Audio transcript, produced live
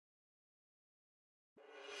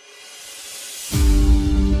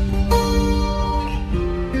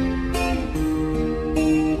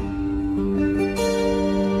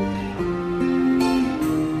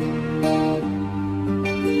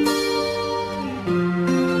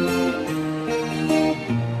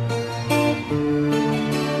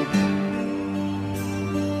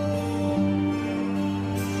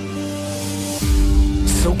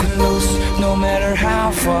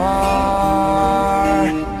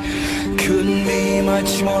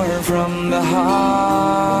much more from the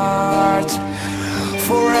heart.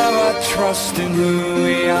 Forever trusting who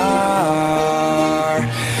we are,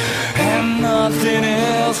 and nothing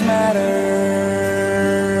else matters.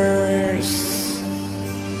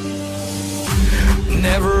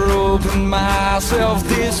 Never opened myself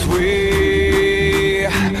this way.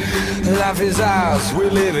 Life is ours, we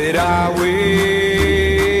live it our way.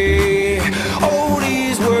 All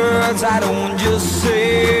these words I don't just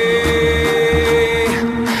say,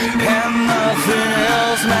 and nothing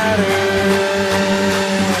else matters.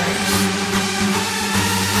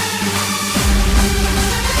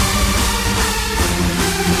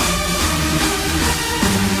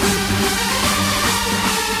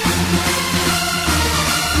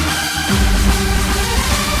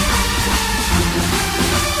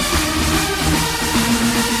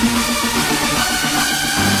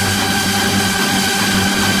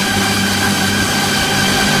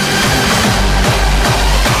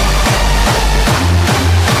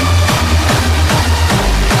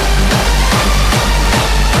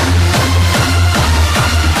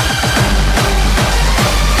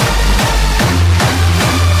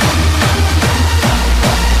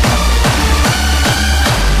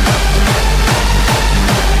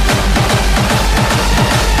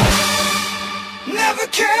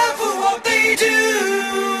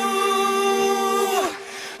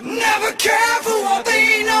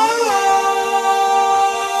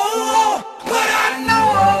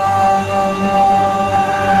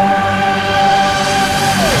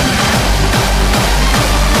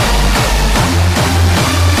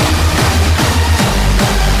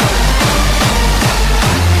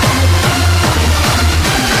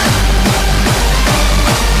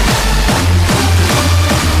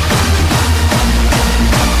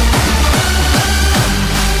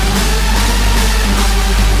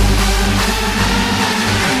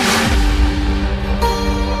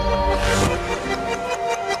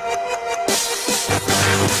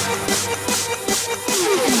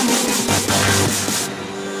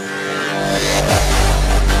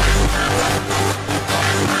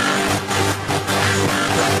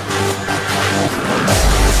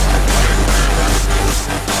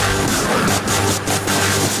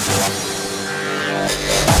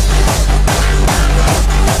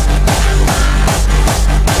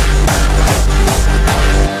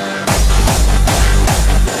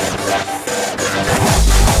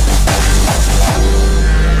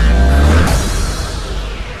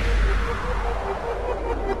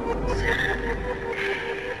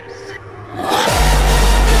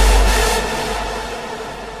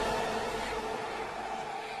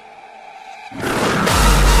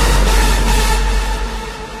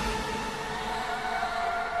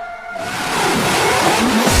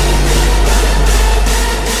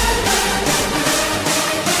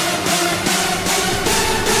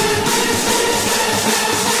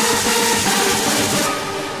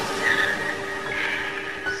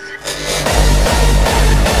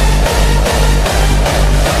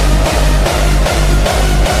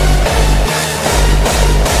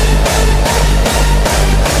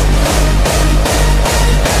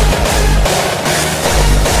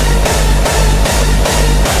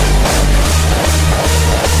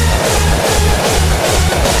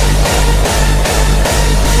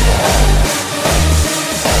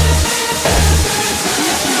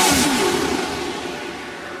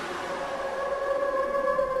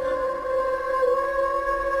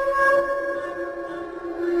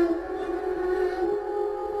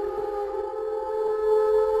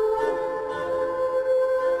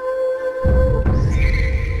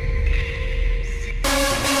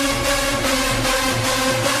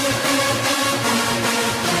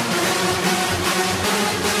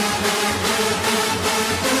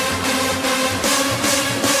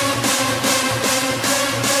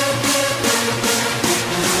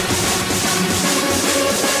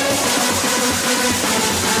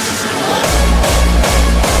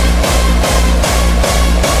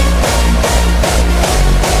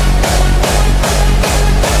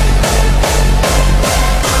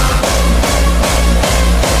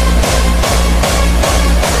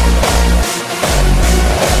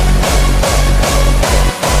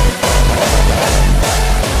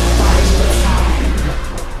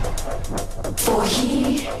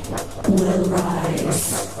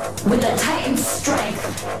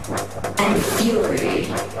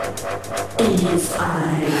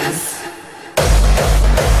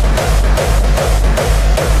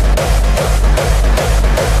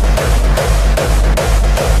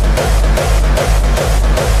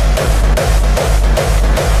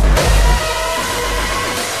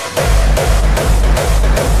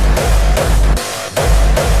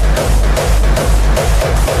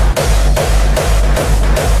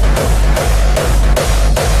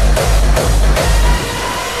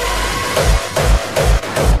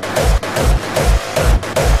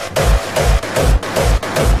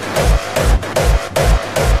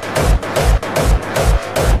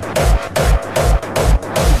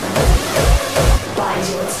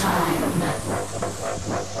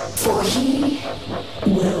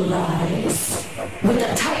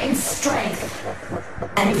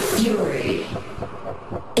 fury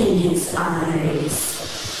in his eyes.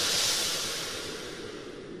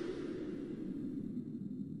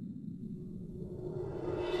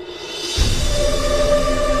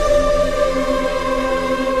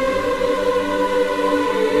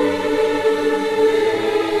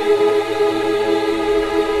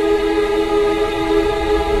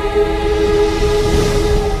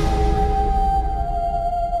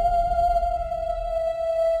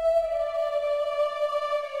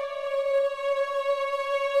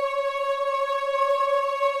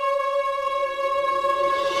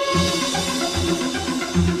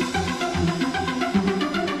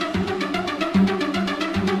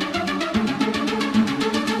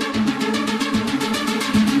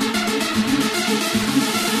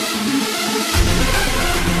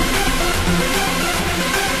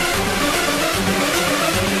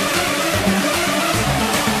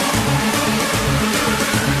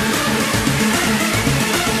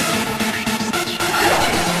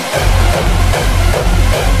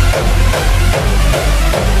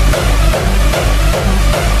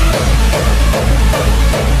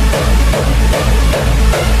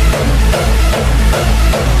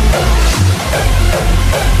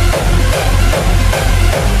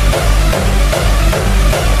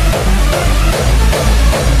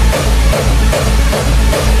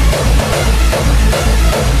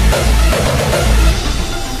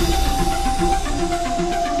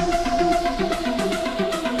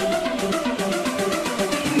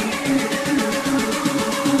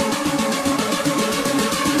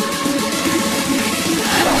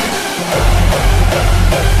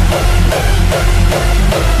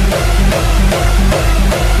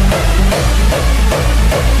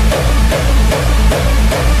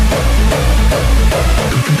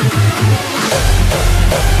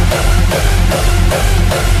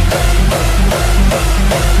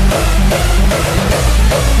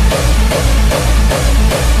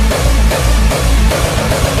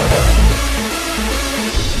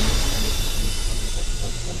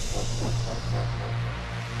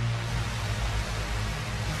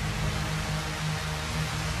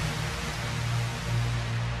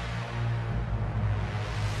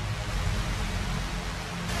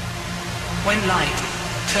 When light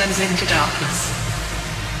turns into darkness,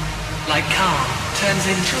 like calm turns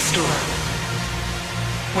into a storm,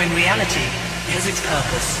 when reality has its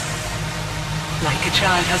purpose, like a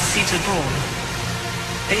child has seated born,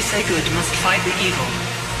 they say good must fight the evil.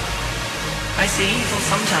 I see evil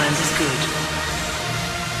sometimes as good.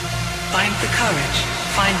 Find the courage,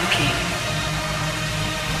 find the key.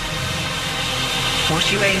 What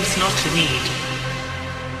you aim's not to need.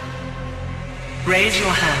 Raise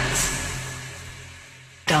your hands.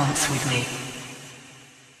 Dance with me.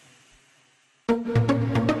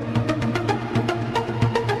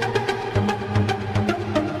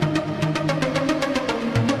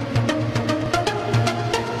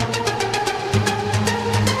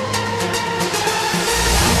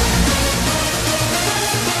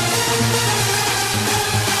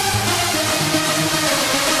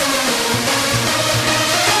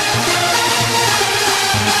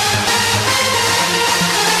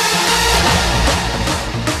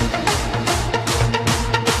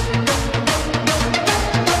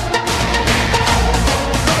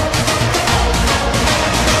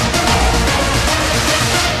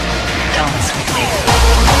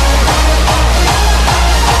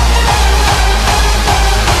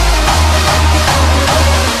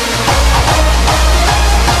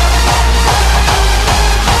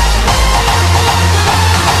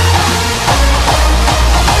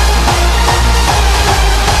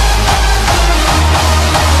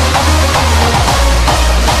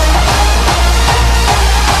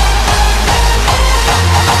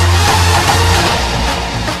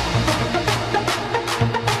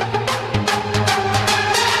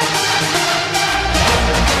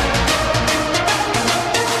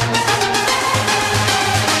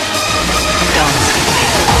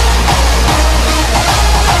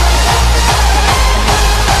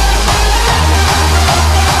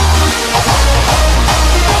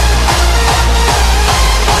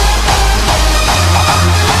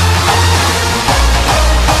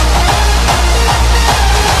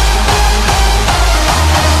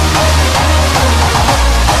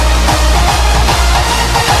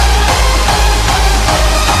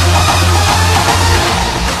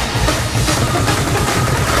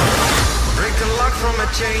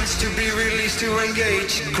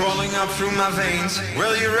 Through my veins,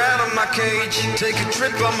 will you ride on my cage? Take a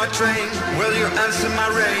trip on my train, will you answer my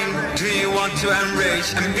rain? Do you want to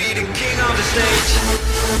enrage and be the king on the stage?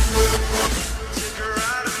 Take a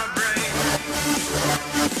ride on my brain,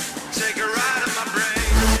 take a ride on my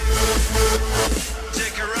brain.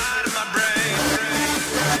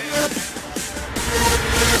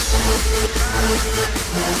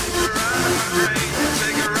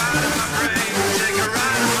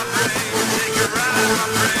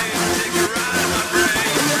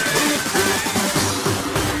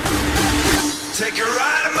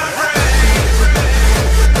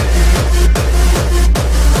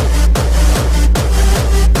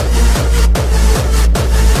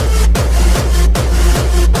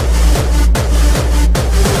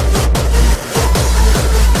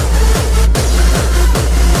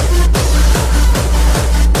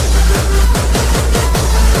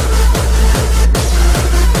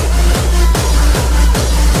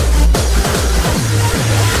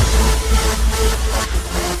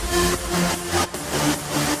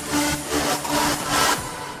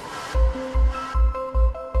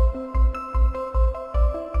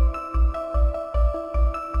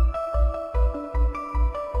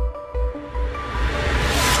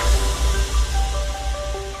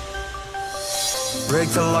 Break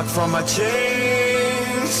the lock from my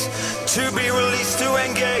chains, to be released to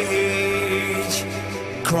engage.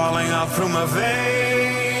 Crawling out through my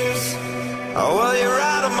veins, oh well, you're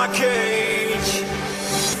out of my cage.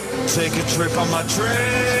 Take a trip on my train,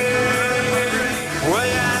 will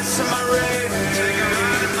you answer my ring? Take a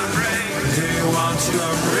ride in my brain. Do you want to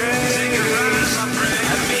embrace? Take a ride in my brain.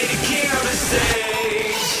 And be the king of the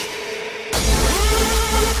stage.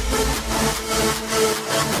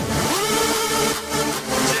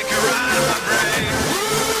 Take a ride in my brain.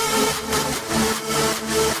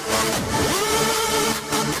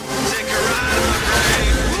 Take a ride in my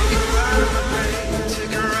brain.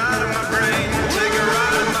 Take a ride in my brain. Take a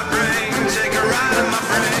ride in my brain. Take a ride in my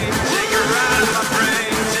brain. Take a ride in my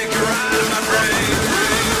brain. Take a ride in my brain.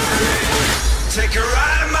 Take a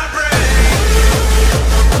ride in my brain.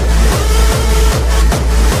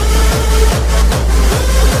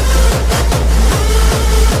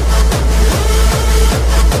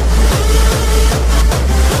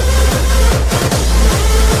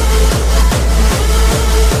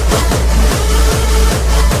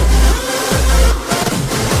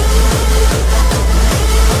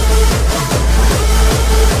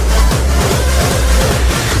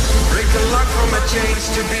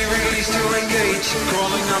 Chains to be released to engage.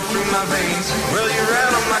 Crawling up through my veins. Well, you're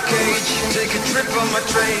out of my cage. Take a trip on my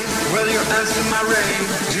train. Well, you answer my rain.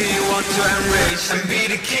 Do you want to enrage and be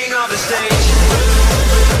the king of the stage?